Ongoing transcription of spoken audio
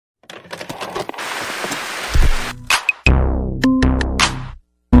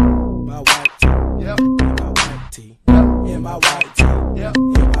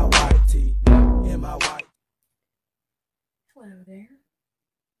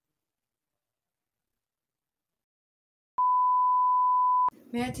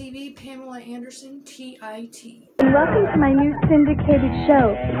MadTv, Pamela Anderson, T.I.T. Welcome to my new syndicated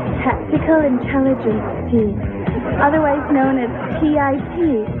show, Tactical Intelligence Team, otherwise known as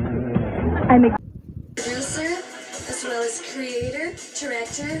T.I.T. I'm a producer, as well as creator,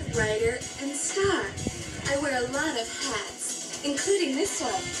 director, writer, and star. I wear a lot of hats, including this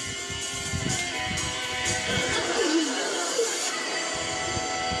one.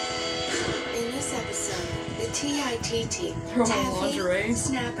 In this episode, the T.I.T. team, lingerie.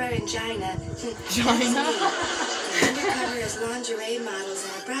 Snapper, and Gina, undercover as lingerie models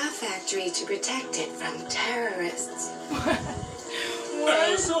in a bra factory to protect it from terrorists.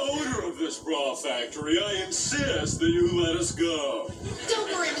 As owner of this bra factory, I insist that you let us go.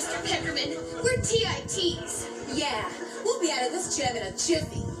 Don't worry, Mr. Peckerman. We're T.I.Ts. Yeah, we'll be out of this gem in a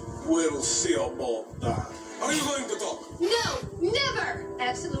jiffy. We'll see about that. Are you going to talk? No, never!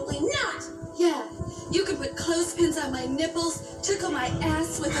 Absolutely not! Yeah, you can put clothespins on my nipples, tickle my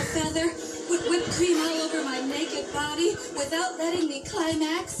ass with a feather, put whipped cream all over my naked body without letting me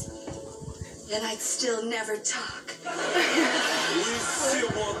climax, and I'd still never talk. We'll see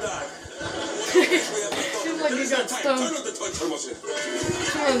about that. Seems like he got stoned. Turn on the torture machine.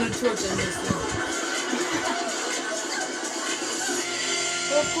 Turn on the torch in this thing.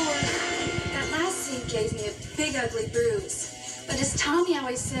 Of course. That last scene gave me a big ugly bruise. But as Tommy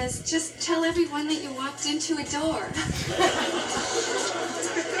always says, just tell everyone that you walked into a door.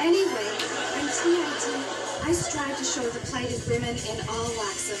 Anyway, in T.I.T, I strive to show the plighted women in all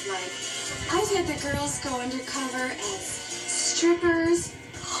walks of life. I've had the girls go undercover as strippers,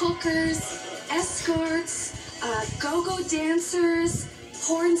 hookers, escorts, go-go dancers,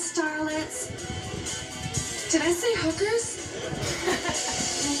 porn starlets. Did I say hookers?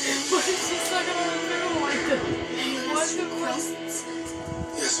 What is she sucking on the middle like that? What the requests?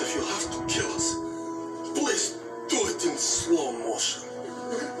 Yes, if you have to kill us, please do it in slow motion.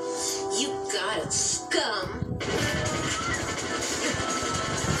 You got it, scum. The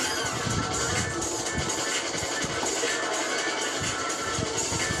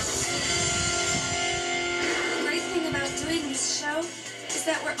great thing about doing this show is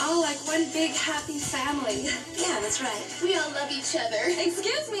that we're all like one big happy family. Yeah, that's right. We all love each other.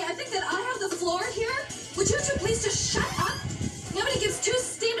 Excuse me, I think that I have the floor here. Would you two please just shut up? Nobody gives two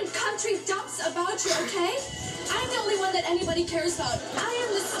steaming country dumps about you, okay? I'm the only one that anybody cares about. I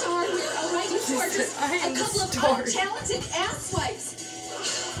am the star here, all right? You two are just a couple of untalented asswipes.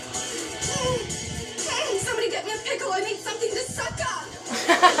 Hey, somebody get me a pickle. I need something to suck on.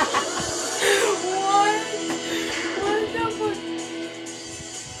 What? What the fuck?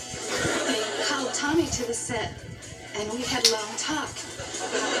 They called Tommy to the set, and we had a long talk.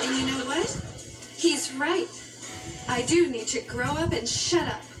 And you know what? He's right. I do need to grow up and shut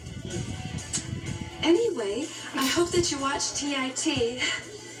up. Anyway, I hope that you watch T.I.T.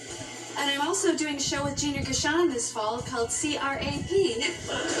 And I'm also doing a show with Gina Gershon this fall called C.R.A.P.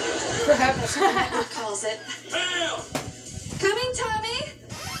 Perhaps. The network calls it. Bam! Coming, Tommy!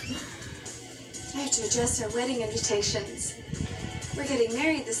 I have to adjust our wedding invitations. We're getting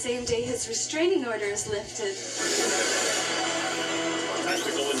married the same day his restraining order is lifted.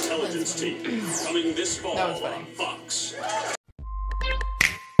 Tactical Intelligence Team, coming this fall That was funny. on Fox.